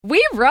We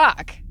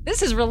rock.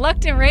 This is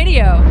Reluctant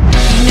Radio.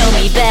 You know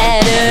me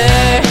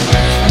better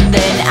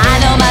than I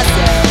know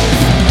myself.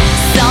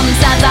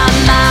 Sometimes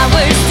I'm my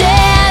worst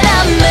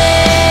enemy,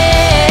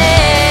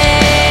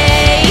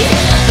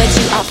 but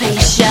you are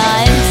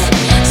patient,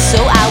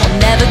 so I will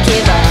never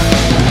give up.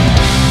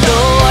 The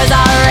wars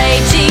are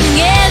raging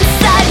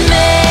inside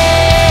me.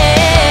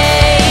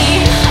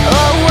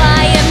 Oh,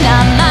 I am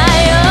not my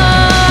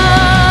own.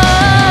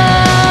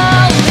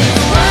 This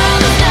world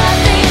is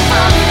nothing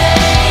for me.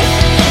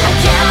 I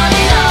count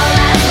it all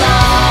as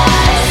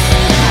loss.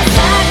 My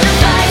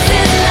sacrifice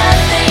is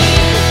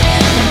nothing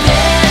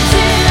compared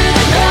to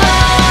the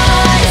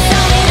cross.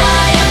 Tell me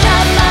why I'm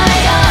not my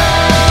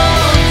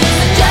own.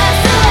 So just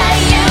to let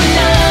you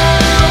know,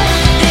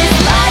 this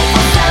life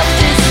will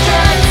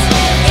self-destruct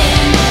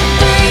in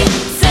 3,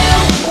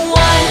 2,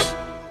 1.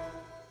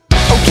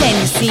 Oh, can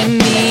you see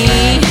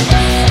me?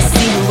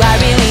 See who I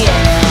really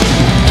am?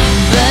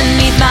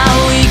 Beneath my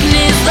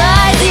weakness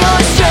lies your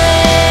strength.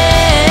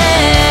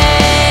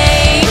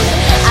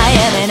 I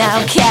am an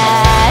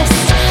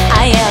outcast.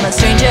 I am a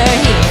stranger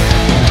here.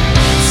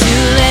 To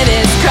live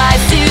is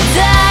Christ, to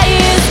die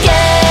is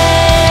gain.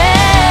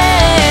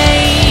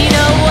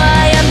 Oh,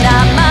 I am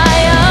not my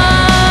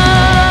own.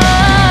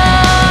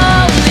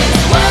 This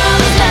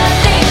world is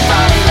nothing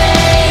for me.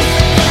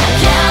 I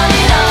count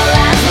it all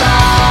as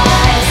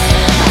loss.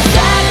 My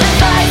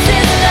sacrifice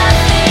is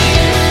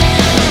nothing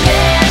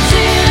compared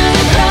to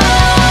the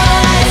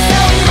cross.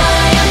 Tell me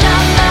why I'm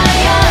not my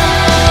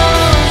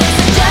own.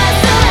 So just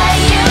to let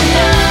you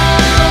know,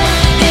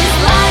 this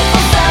life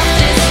will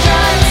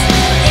self-destruct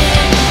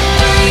in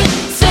 3,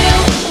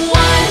 2,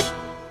 1.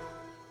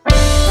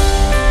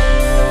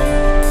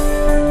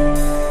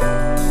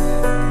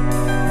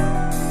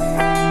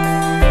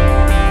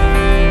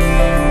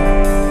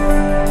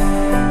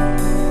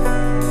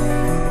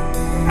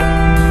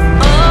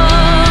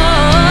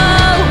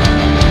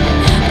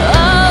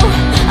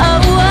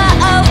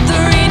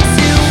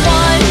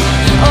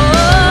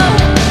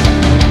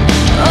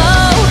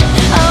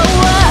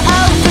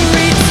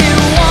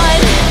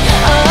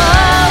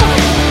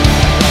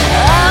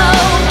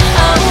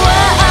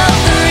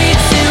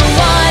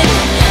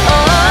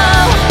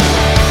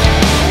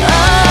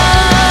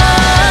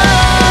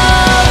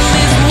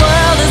 This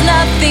world is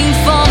nothing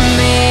for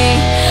me.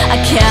 I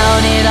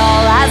count it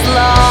all as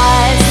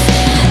loss.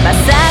 My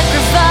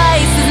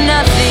sacrifice is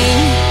nothing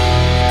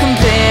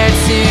compared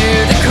to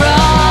the cross.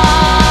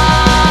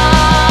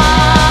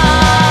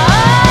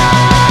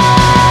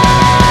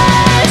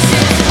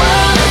 This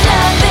world is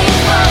nothing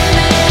for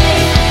me.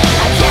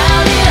 I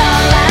count it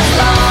all as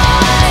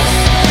loss.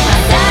 My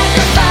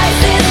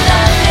sacrifice is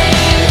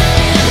nothing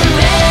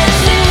compared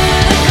to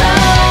the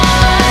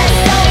cross.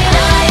 Tell me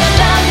why I'm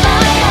not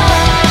my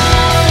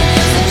own.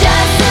 So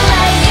just to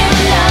let you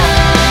know,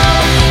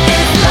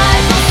 this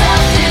life will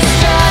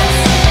self-destruct.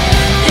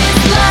 This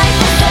life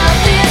will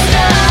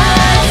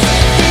self-destruct.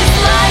 This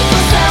life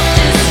will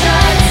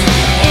self-destruct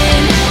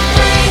in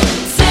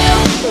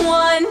 3, 2,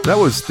 1. That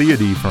was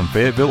Theody from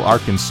Fayetteville,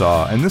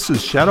 Arkansas, and this is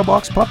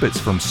Shadowbox Puppets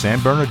from San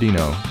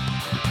Bernardino.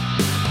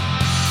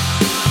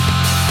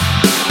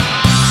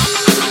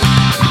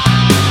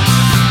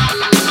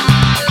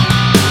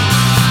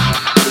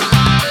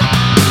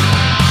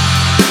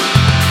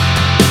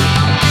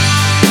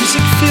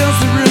 Music fills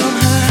the room,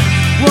 her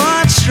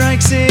watch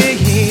strikes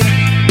 8,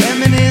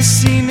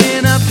 reminiscing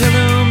in a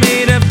pillow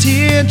made of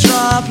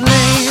teardrop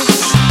lace.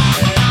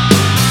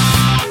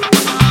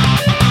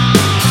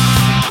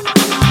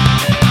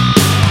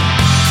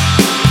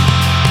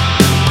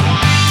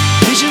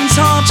 Visions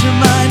haunt her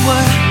mind,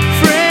 what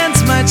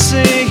friends might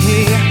say,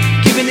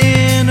 giving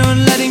in or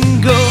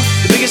letting go,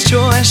 the biggest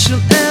choice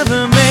she'll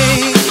ever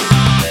make.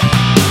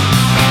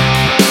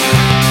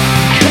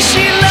 'Cause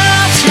she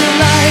loves her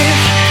life,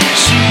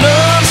 she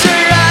loves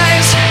her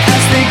eyes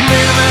as they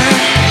glimmer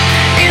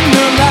in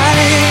the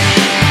light.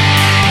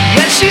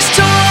 Yet she's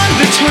torn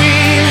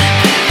between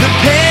the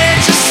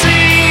pages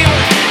seem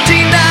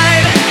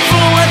denied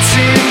for what's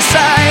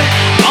inside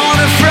on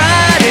a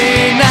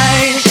Friday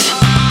night.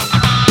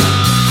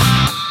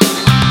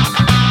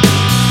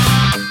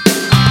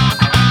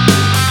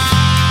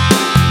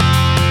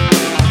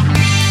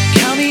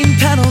 Counting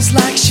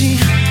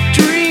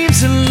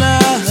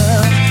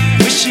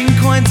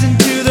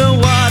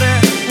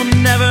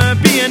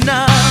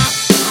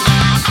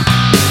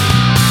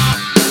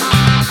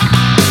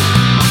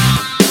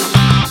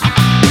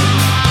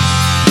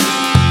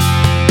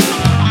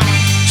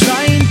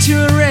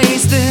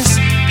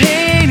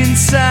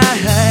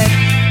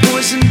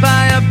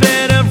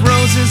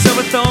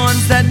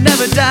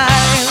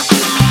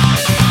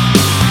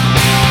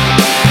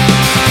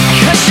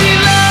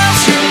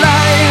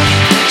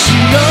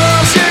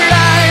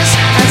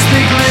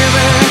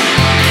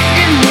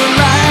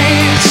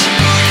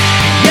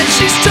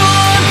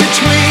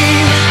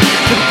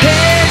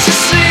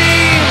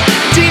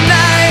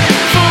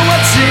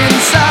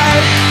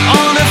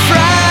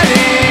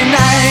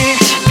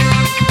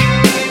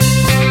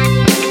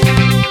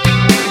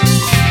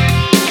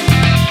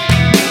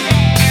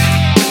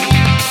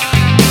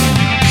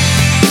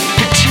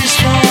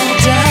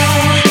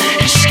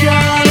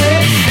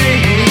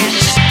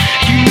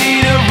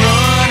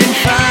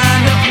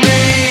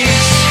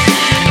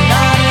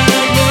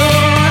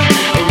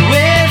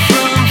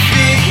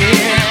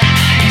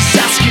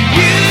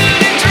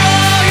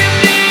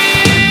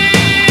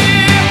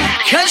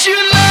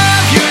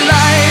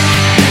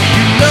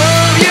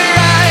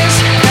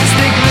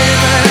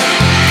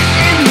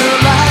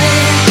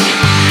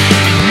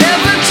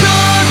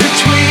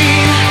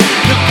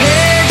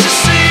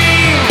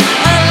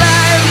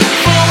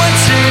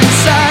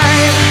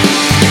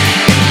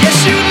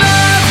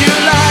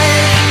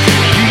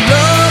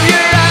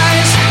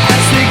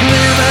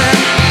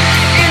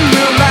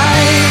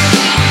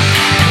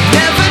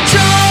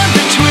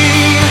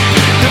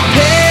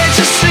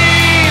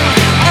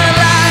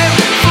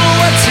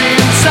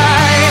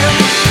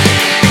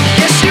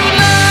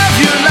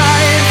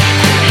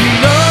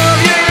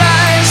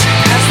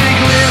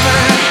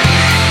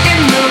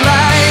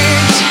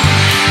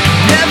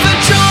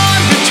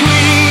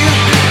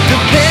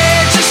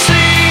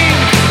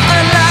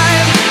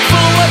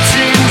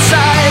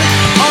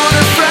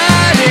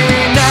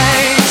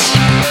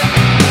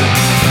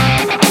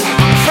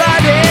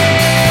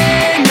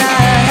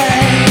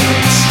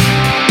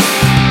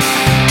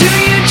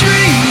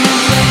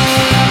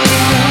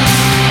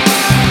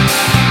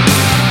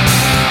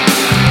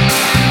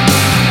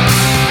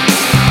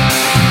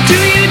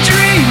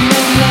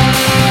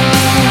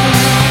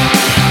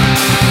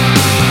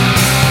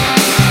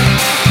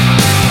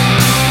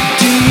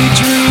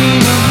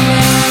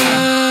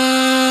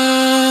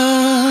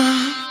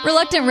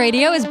Reluctant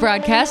Radio is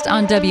broadcast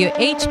on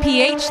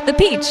WHPH The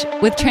Peach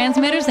with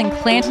transmitters in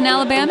Clanton,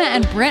 Alabama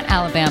and Brent,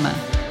 Alabama.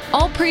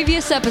 All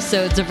previous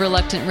episodes of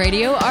Reluctant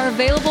Radio are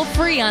available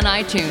free on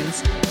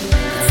iTunes.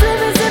 It's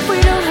live as if we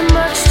don't have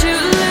much to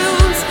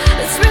lose.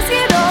 Let's risk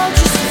it all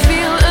just to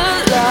feel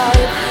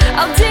alive.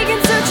 I'll dig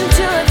and search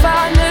until I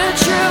find the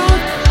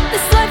truth.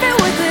 This life ain't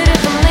worth it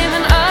if I'm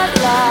living a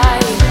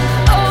lie.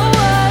 Oh,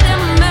 what a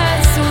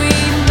mess we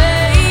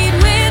made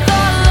with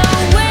all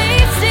our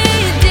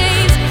wasted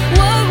days.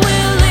 What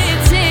will it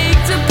take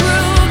to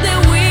prove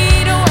that we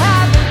don't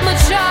have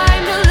much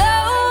time to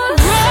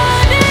lose?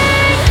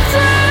 Running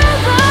through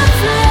the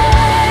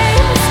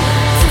flames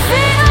to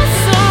feel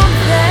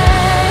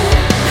something.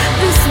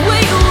 This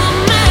weight will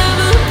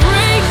never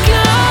break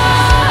us.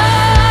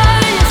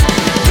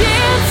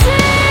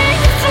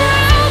 Dancing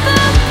through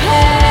the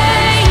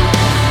pain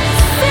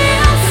to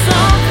feel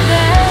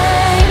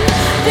something.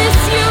 This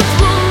youth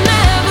will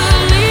never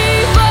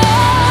leave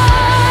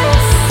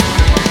us.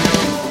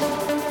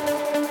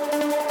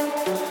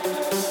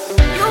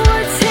 Your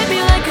words hit me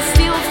like a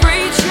steel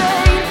freight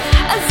train,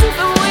 as if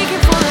I'm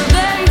waking for the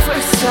very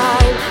first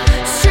time.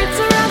 Stripped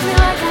around me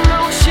like an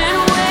ocean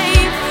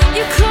wave.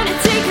 You couldn't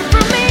take it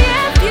from me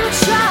if you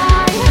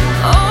tried.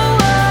 Oh,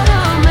 what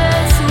a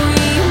mess we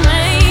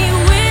made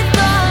with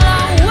all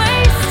our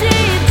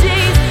wasted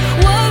days.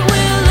 What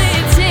will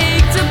it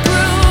take to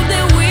prove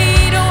that we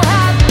don't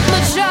have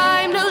much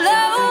time to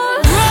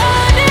lose?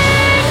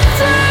 Running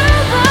through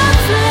the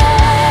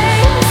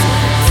flames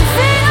to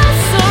feel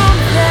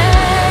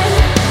something.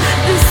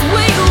 This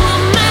weight will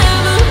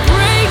never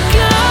break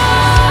us.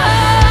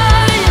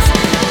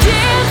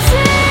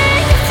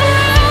 Dancing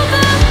through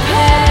the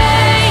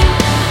pain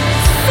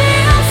to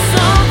feel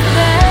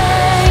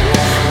something.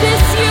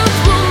 This youth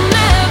will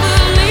never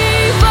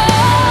leave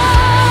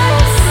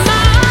us.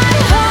 My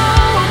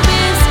hope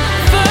is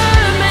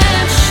firm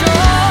and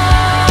sure,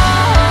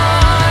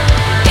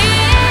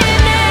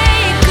 an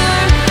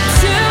anchor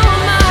to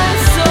my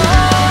soul.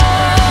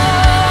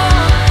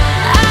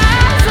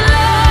 As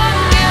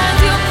long as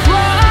your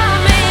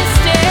promise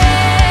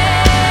stands,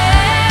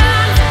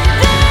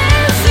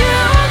 this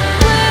youth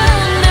will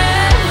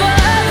never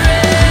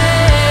end.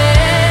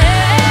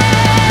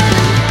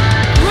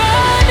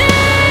 Running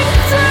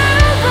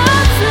through the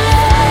flames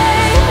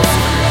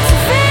to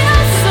feel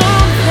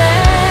something.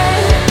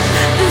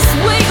 This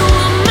weight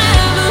will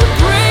never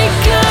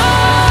break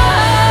us.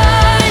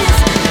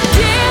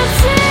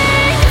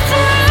 Dancing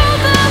through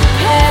the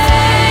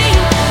pain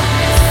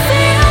to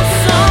feel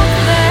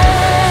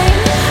something.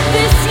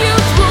 This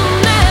youth will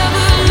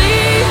never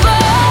leave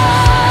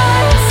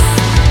us.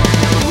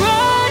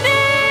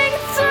 Running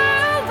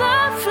through the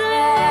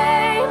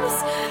flames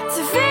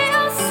to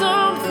feel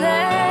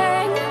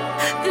something.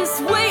 This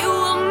weight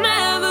will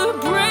never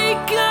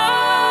break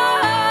us.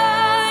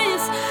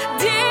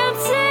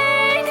 Dancing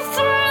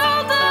through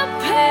the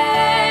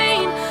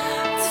pain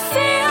to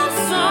feel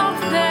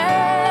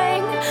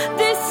something.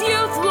 This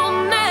youth will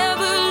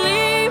never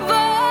leave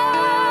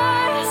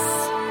us.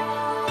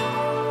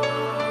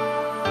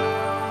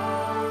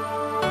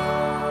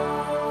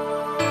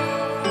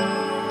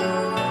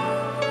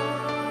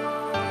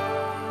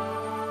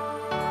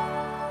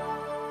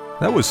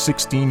 That was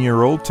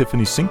 16-year-old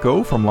Tiffany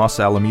Cinco from Los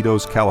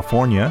Alamitos,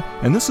 California,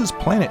 and this is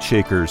Planet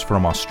Shakers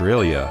from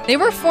Australia. They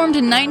were formed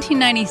in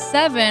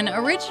 1997,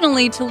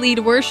 originally to lead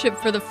worship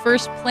for the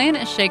first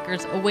Planet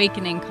Shakers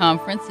Awakening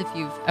Conference, if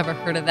you've ever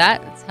heard of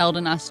that. It's held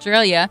in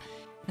Australia.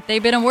 But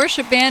they've been a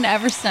worship band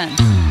ever since.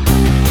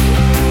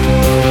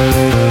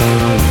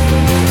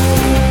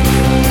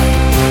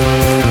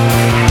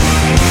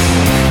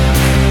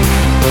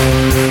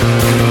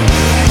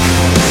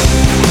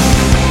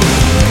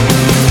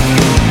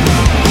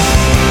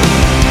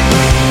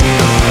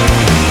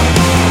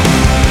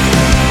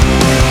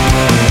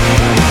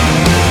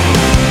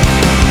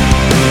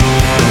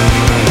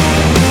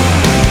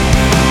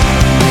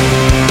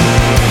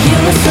 You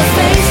were so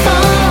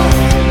faithful.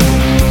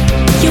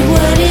 Your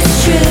word is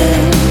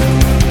true.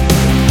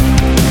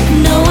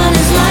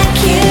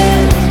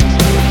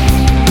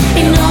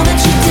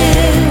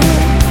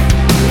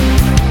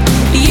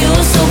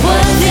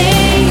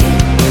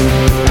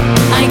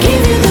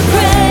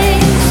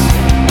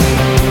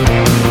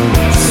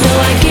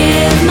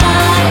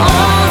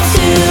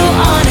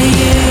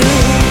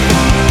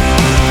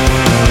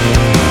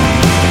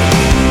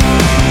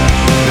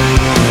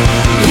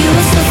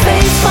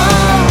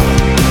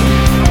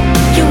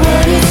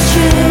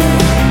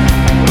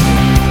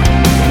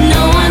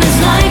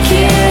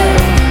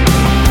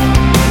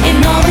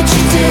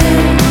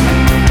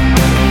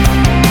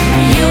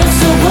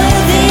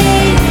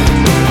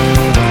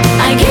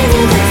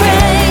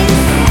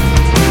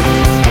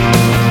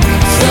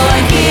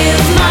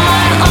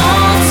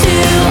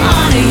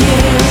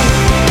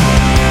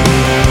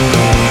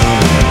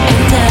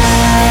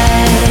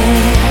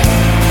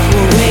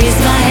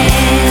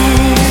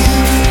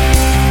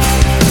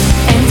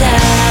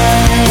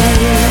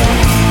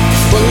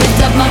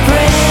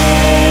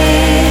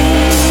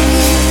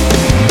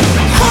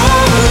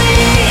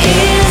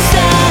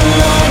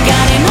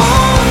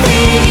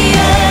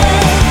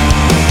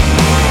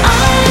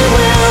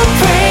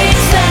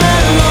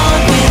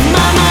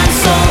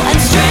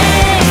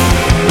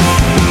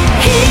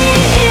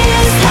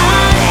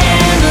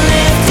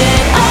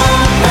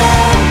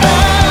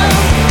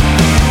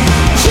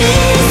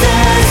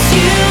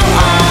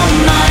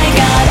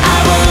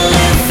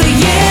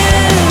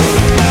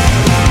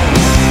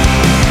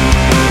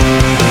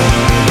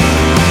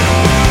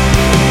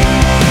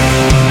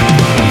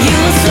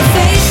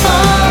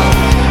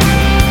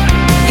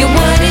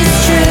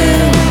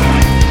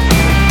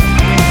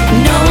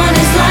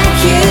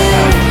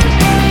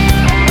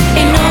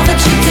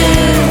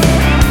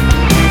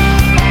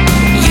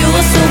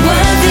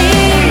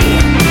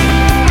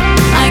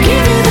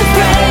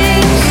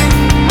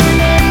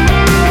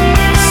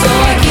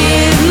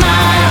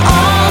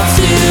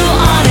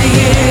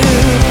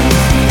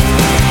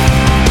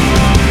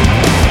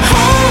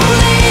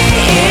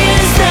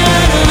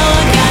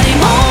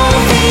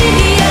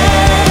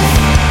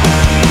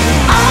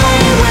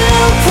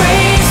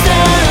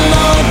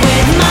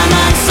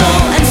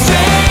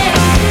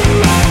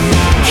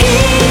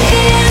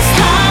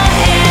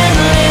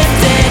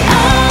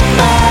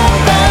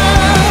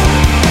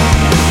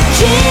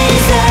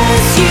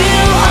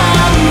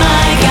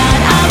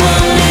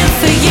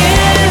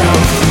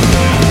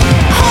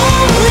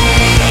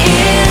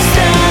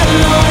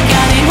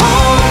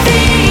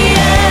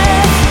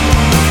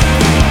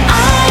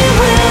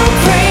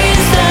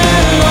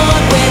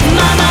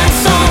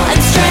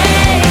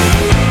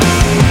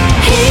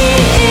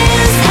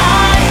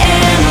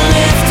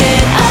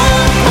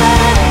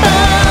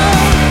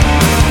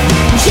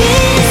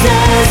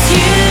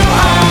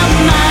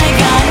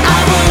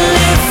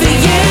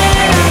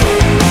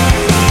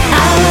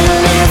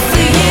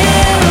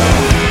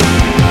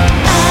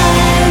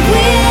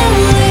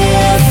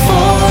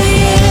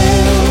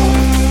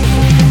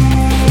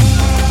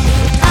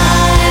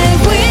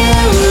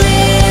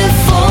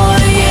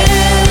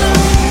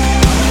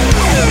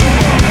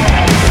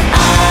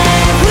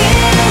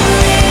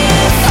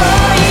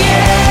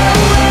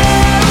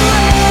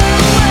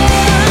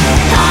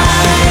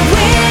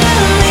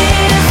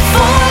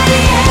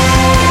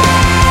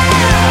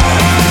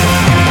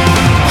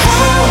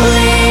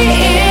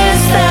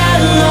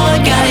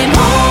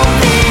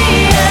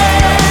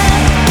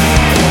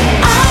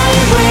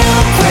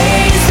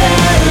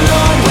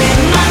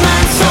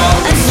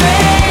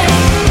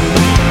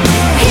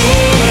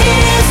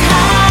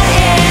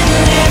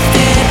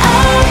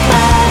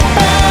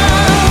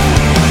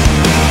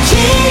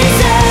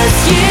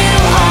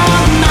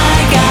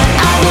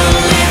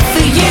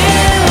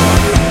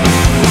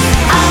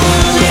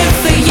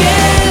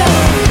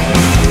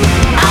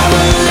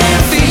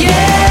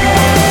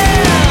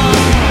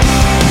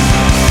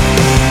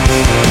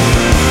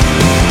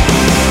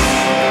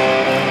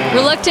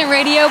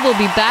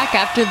 We'll be back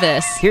after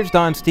this. Here's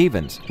Don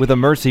Stevens with a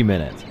Mercy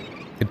Minute.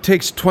 It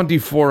takes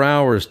 24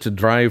 hours to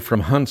drive from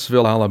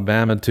Huntsville,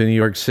 Alabama to New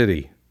York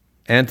City.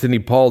 Anthony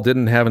Paul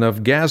didn't have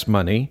enough gas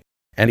money,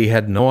 and he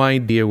had no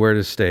idea where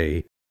to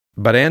stay.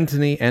 But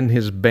Anthony and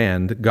his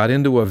band got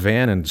into a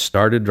van and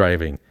started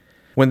driving.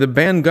 When the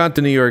band got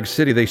to New York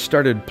City, they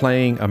started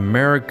playing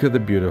America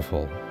the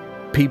Beautiful.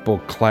 People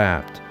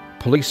clapped,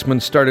 policemen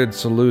started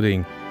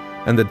saluting,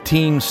 and the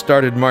team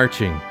started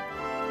marching.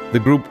 The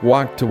group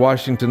walked to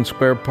Washington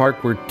Square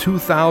Park where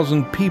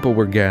 2,000 people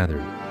were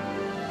gathered.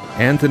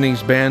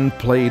 Anthony's band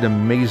played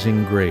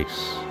Amazing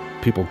Grace.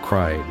 People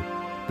cried.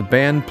 The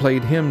band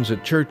played hymns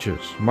at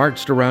churches,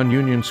 marched around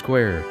Union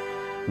Square,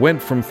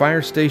 went from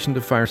fire station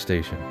to fire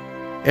station.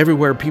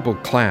 Everywhere people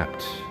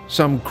clapped,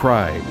 some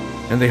cried,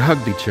 and they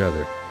hugged each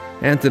other.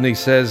 Anthony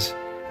says,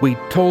 "We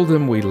told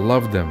them we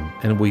loved them,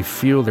 and we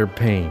feel their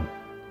pain.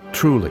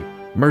 Truly,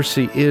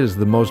 mercy is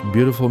the most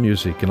beautiful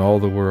music in all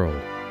the world.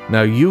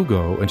 Now you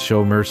go and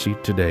show mercy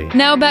today."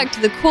 Now back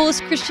to the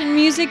coolest Christian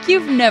music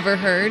you've never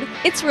heard.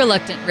 It's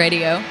Reluctant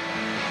Radio.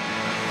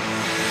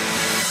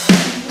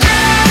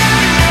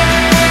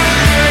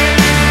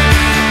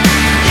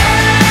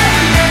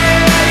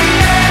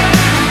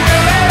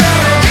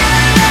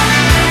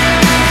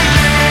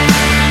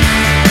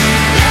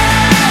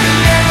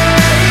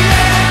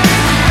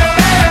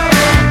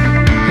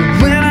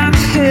 When I've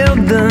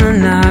held the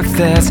knife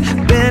that's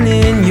been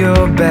in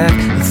your back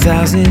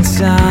 1,000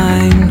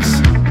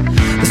 times,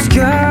 the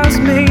scars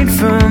made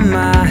from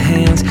my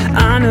hands,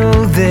 I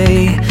know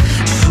they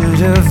should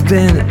have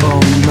been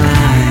all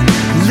mine.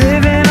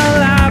 Living a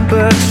lie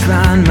but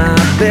trying my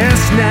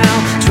best now,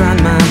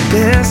 trying my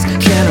best,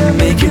 can I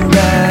make it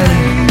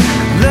right?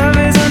 Love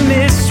is a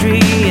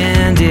mystery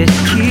and it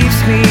keeps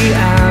me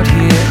out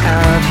here,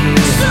 out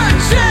here.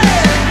 Sunshine!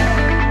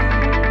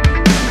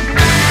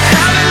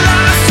 Having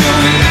lost who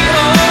we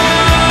are,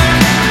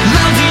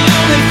 love's the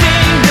only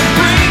thing that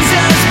brings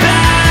us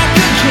back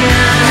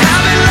again.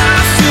 Having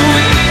lost who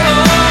we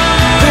are,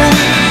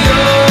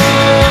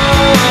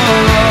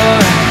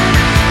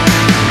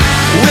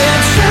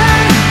 we're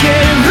trying to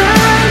get it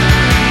right,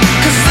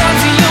 'cause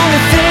love's the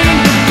only thing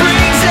that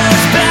brings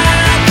us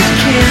back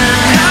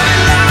again.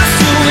 Having lost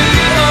who we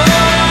are,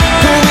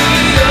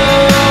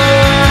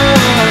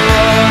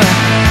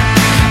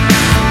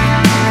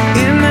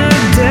 in the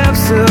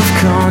depths of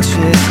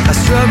conscious, I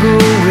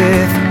struggle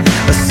with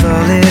a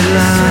solid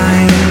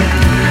line.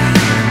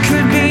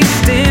 Could be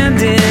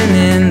standing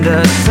in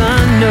the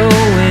sun,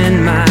 knowing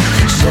my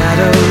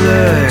shadow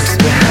lurks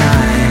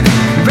behind.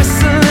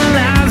 Wrestling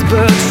lies,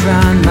 but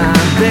trying my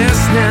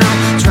best now,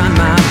 trying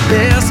my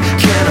best,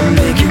 can I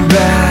make it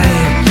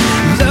right?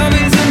 Love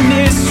is a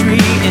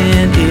mystery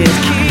and it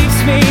keeps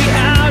me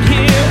out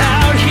here,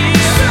 out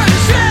here.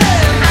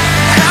 Sunshine!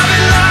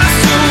 Having lost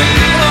who we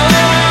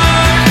are,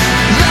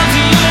 love's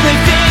the only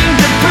thing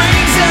that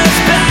brings us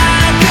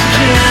back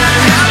again.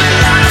 Having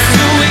lost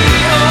who we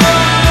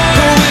are,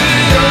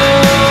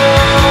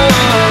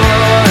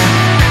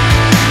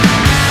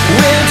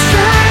 we're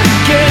trying to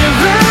get it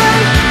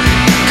right,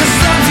 'cause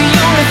love's the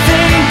only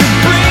thing that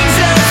brings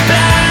us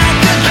back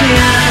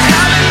again.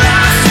 Having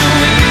lost who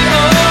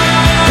we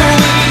are,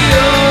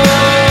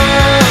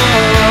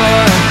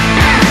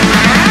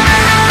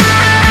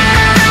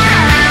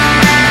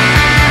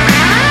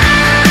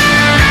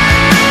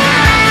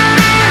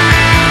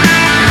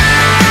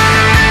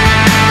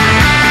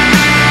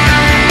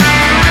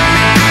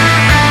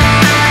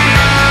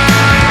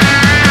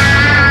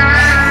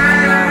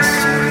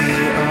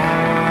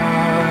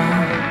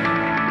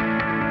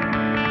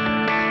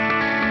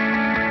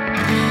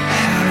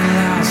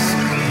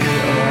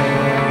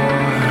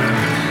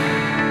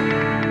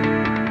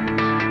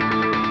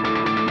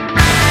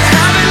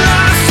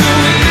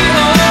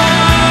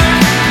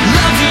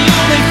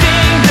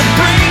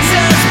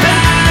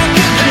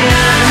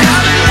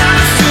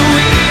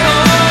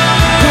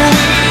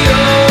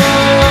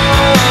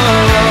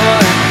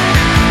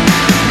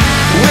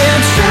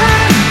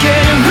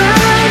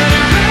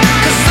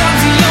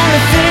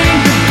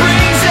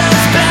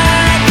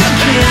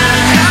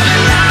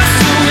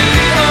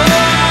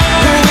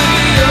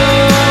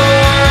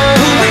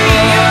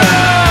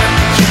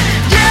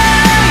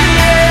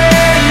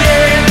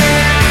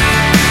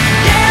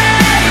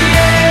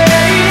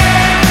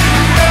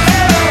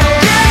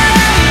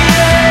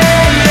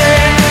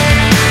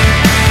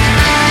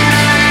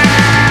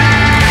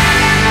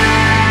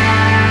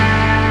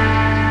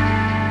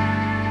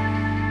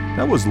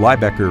 That was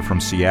Liebecker from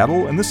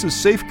Seattle, and this is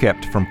Safe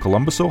Kept from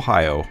Columbus,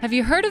 Ohio. Have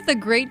you heard of The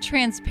Great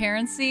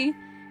Transparency?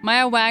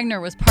 Maya Wagner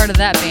was part of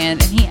that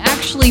band, and he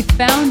actually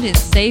found his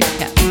safe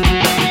kept.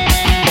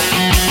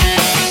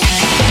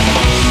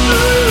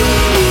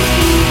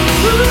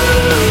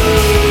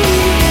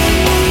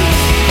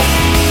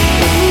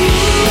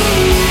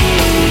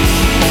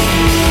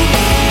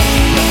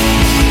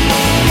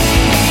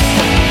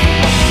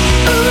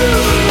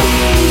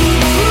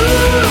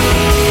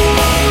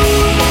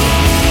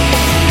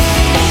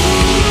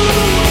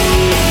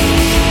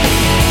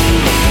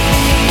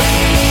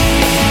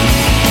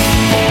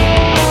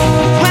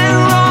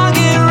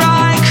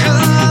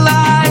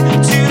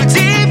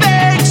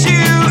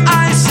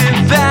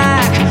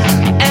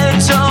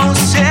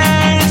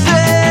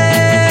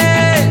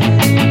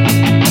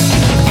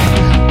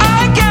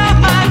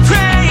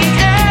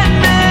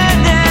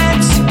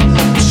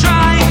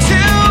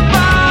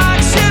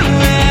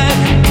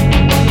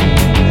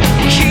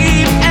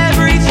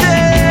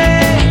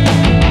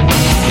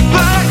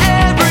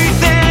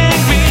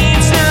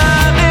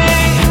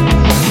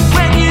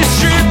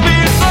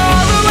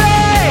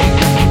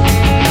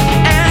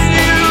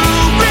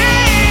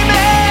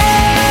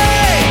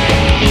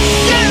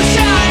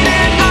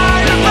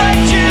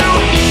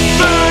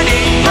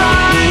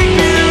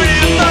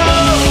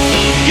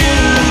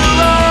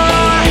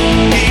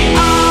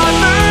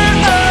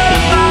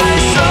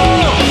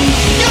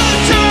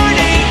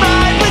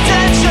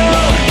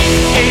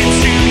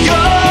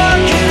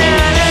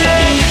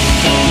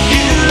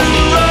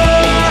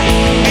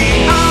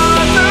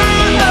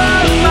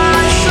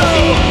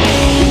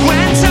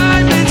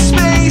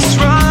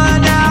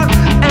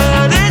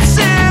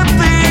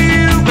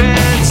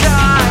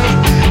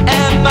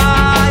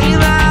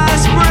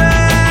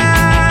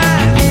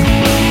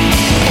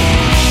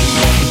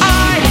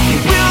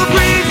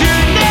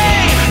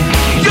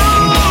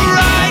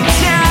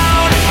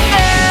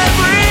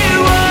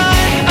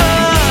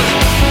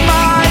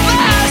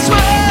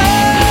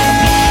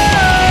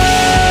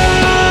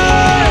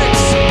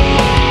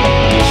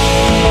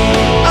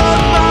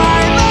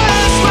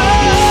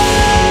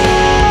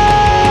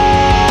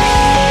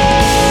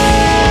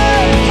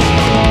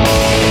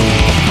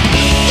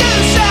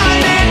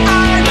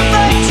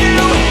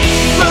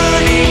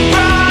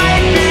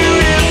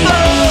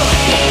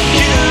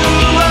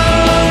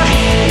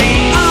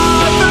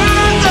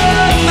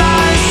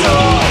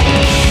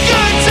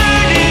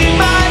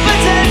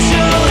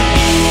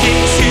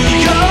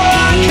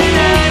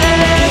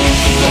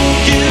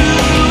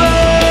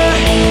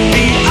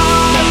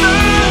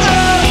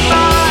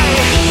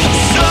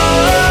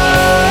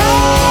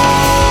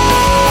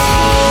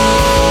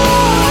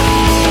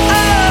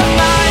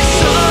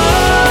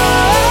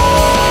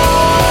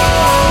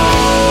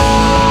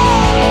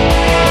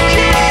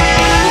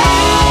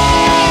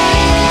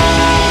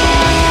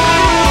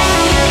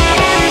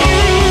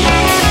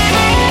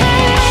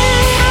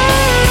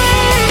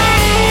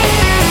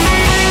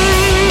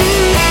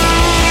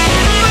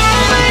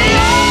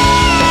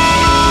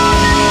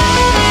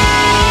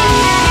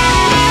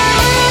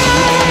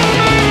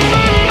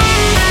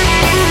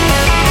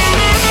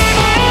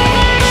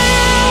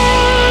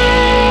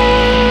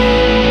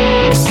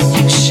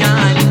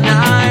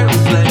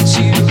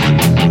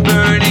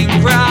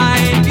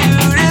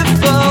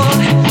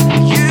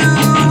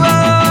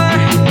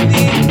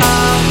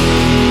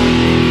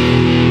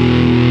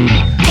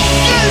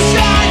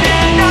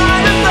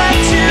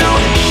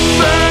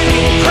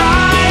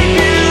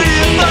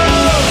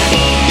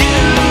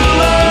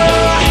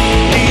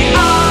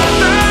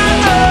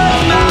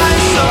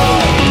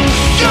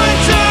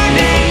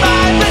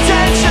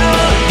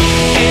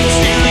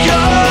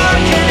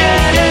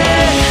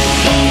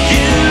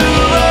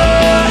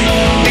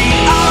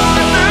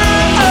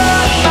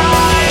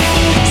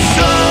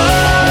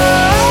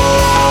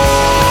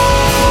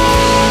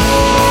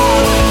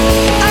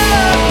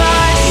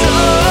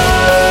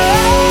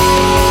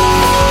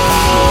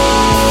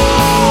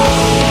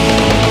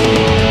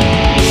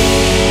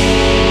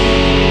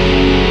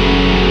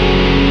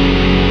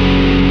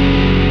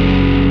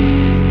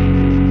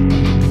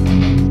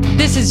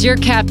 This is your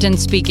captain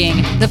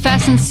speaking. The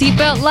fasten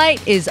seatbelt light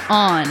is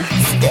on.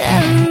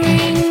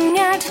 Staring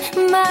at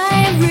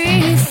my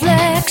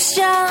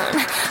reflection,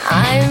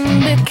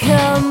 I'm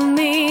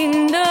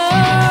becoming numb.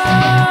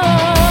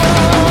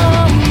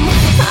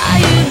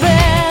 I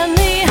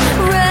barely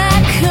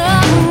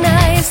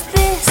recognize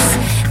this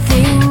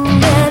thing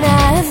that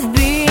I've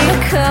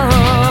become.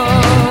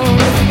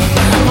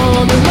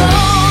 All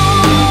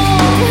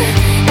alone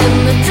in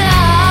the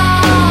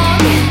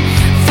dark,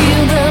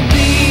 feel the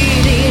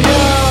beating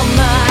of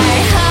my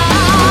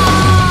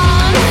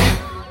heart.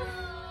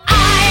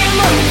 I'm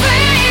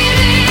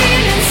fading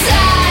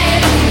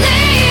inside.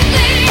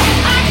 Lately,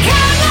 I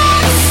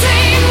cannot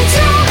seem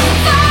to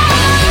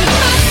find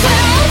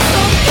myself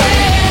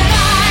again.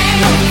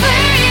 I'm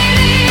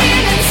fading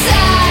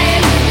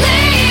inside.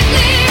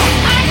 Lately,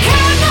 I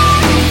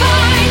cannot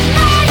find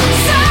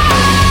myself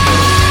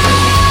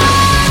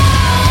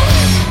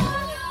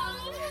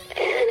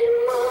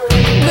anymore.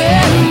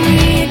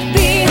 Buried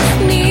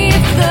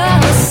beneath the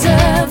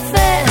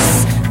surface,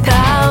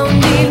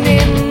 pounding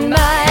in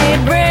my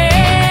brain.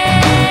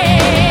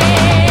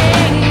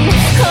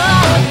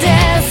 Oh,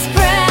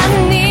 desperate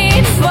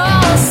need for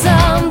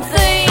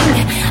something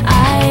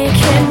I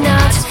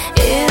cannot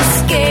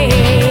escape.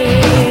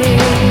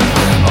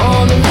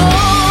 All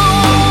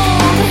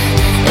alone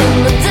in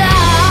the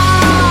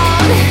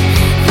dark,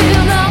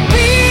 feel the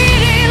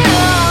beating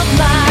of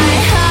my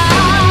heart.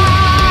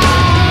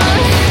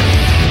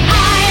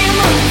 I'm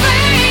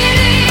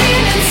fading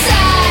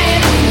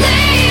inside.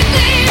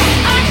 Lately,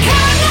 I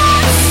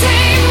cannot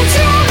seem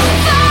to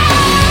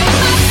find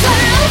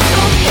myself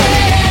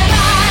again.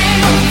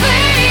 I'm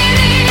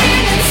fading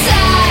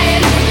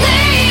inside.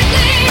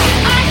 Lately,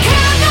 I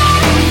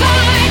cannot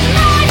find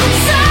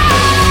myself.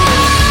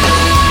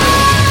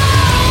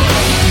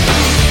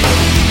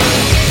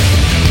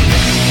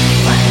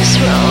 What is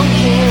wrong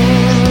here?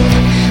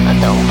 I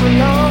don't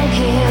belong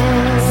here.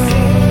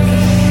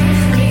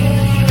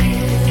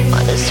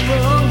 What is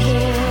wrong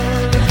here?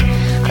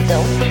 I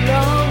don't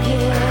belong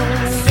here.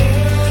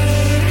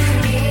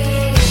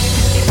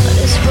 What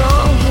is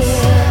wrong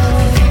here?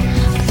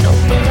 I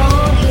don't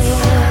belong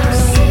here.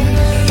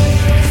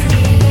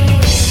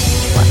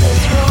 What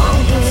is wrong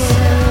here?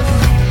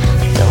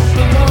 I don't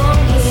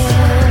belong here.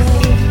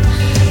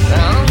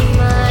 Found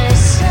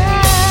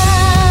myself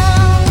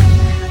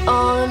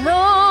all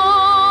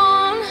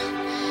alone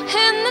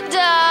in the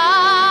dark.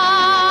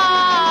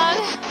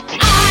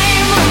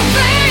 I'm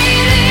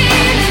fading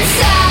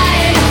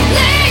inside.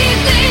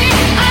 Lately,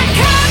 I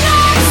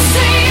cannot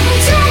seem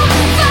to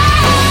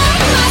find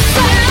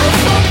myself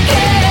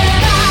again.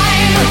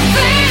 I'm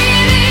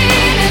fading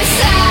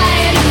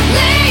inside.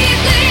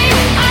 Lately,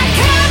 I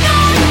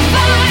cannot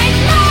find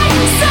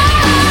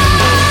myself.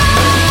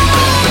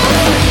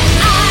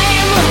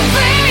 I'm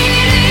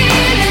fading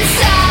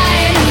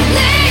inside.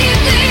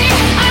 Lately,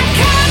 I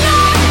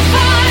cannot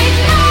find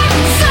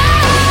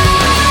myself.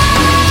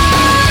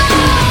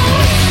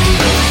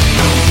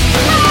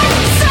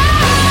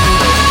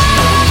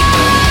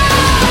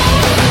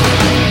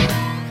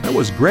 That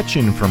was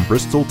Gretchen from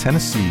Bristol,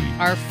 Tennessee.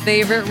 Our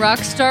favorite rock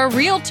star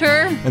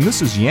realtor. And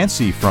this is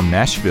Yancey from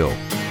Nashville.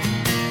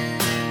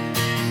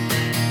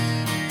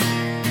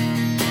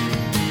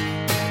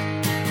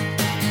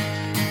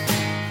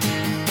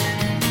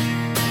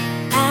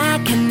 I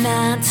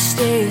cannot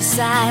stay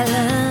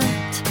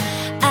silent.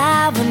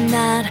 I will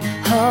not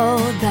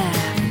hold back.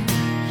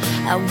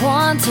 I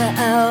want to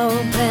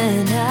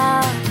open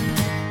up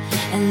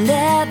and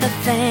let the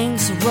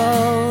things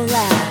roll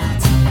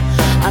out.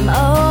 I'm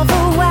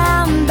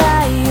overwhelmed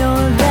by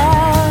your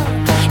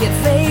love, your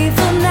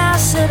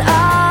faithfulness at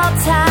all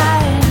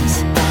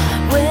times.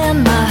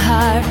 When my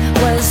heart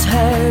was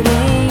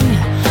hurting,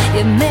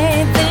 you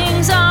made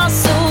things all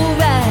so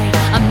right.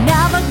 I'm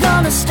never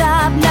gonna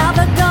stop,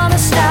 never gonna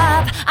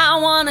stop. I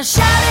wanna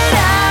shout it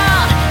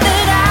out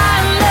that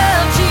I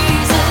love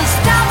Jesus.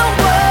 Tell the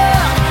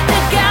world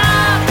that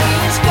God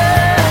is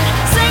good.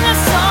 Sing a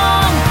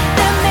song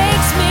that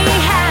makes me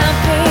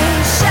happy.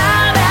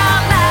 Shout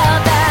out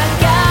loud that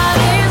God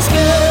is good.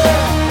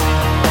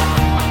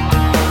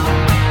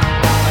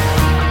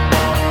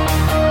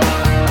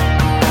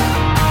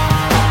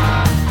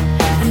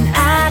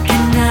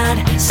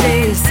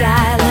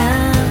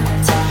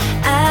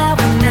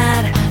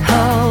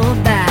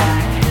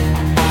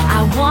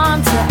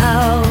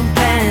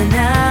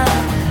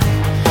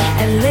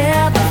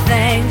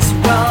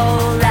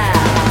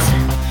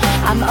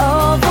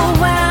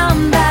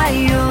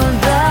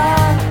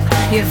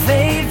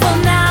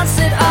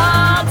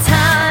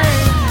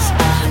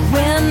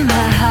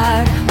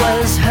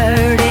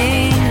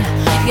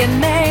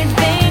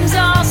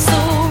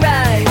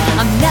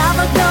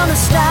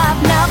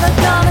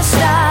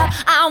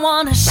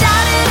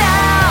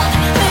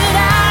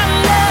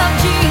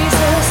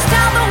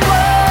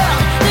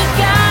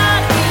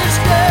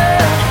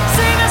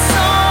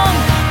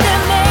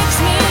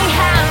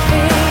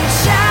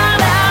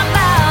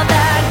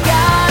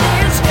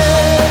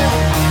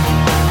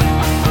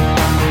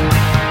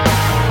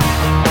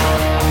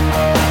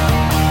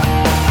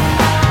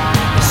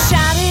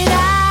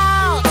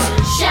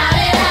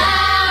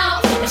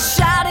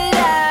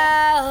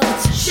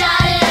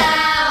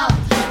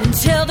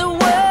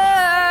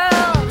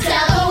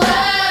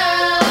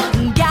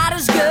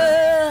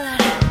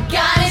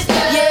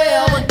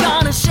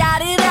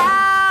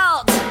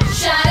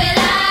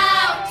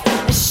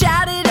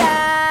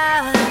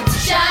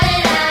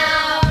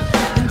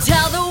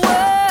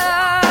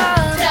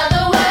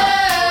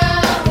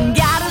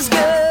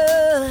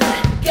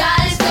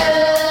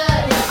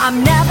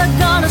 I'm never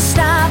gonna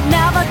stop,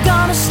 never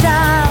gonna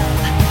stop,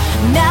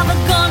 never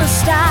gonna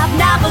stop,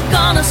 never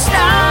gonna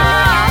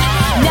stop,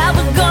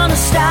 never gonna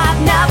stop,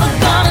 never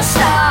gonna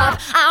stop.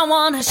 I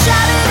wanna shout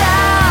it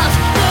out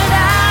that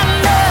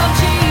I love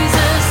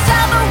Jesus.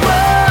 Tell the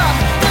world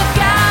that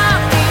God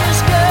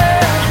is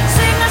good.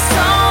 Sing a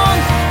song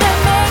that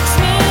makes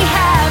me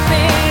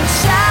happy.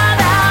 Shout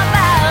out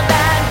loud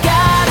that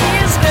God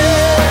is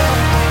good.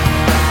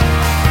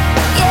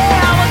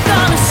 Yeah, we're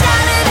gonna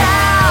shout it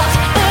out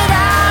that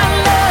I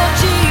love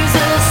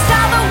Jesus.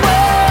 Tell the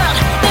world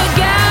that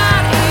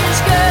God is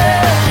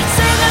good.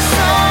 Sing a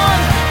song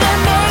that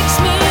makes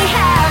me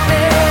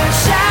happy.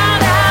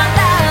 Shout out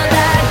loud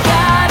that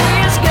God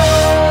is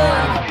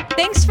good.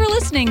 Thanks for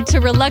listening to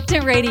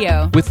Reluctant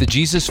Radio. With the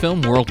Jesus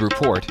Film World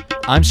Report,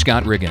 I'm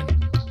Scott Riggin.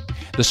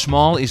 The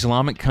small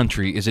Islamic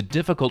country is a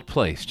difficult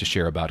place to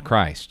share about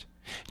Christ.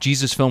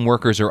 Jesus Film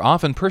workers are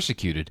often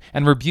persecuted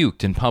and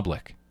rebuked in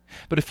public.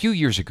 But a few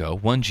years ago,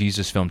 one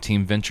Jesus Film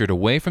team ventured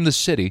away from the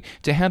city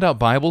to hand out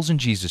Bibles and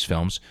Jesus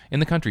films in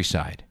the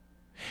countryside.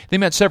 They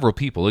met several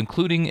people,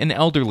 including an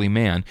elderly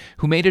man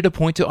who made it a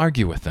point to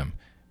argue with them,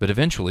 but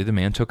eventually the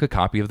man took a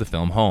copy of the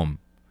film home.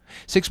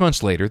 6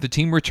 months later, the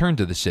team returned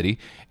to the city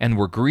and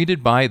were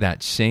greeted by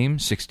that same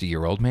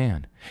 60-year-old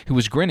man, who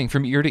was grinning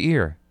from ear to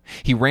ear.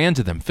 He ran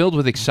to them, filled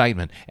with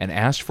excitement, and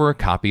asked for a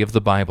copy of the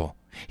Bible.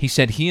 He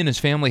said he and his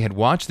family had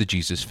watched the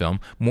Jesus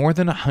film more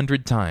than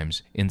 100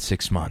 times in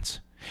 6 months.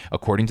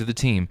 According to the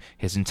team,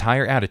 his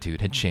entire attitude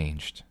had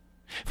changed.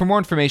 For more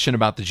information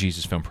about the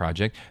Jesus Film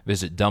Project,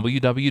 visit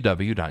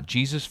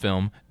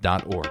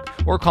www.jesusfilm.org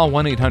or call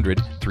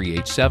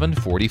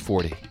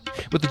 1-800-387-4040.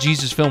 With the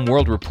Jesus Film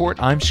World Report,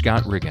 I'm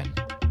Scott Riggin.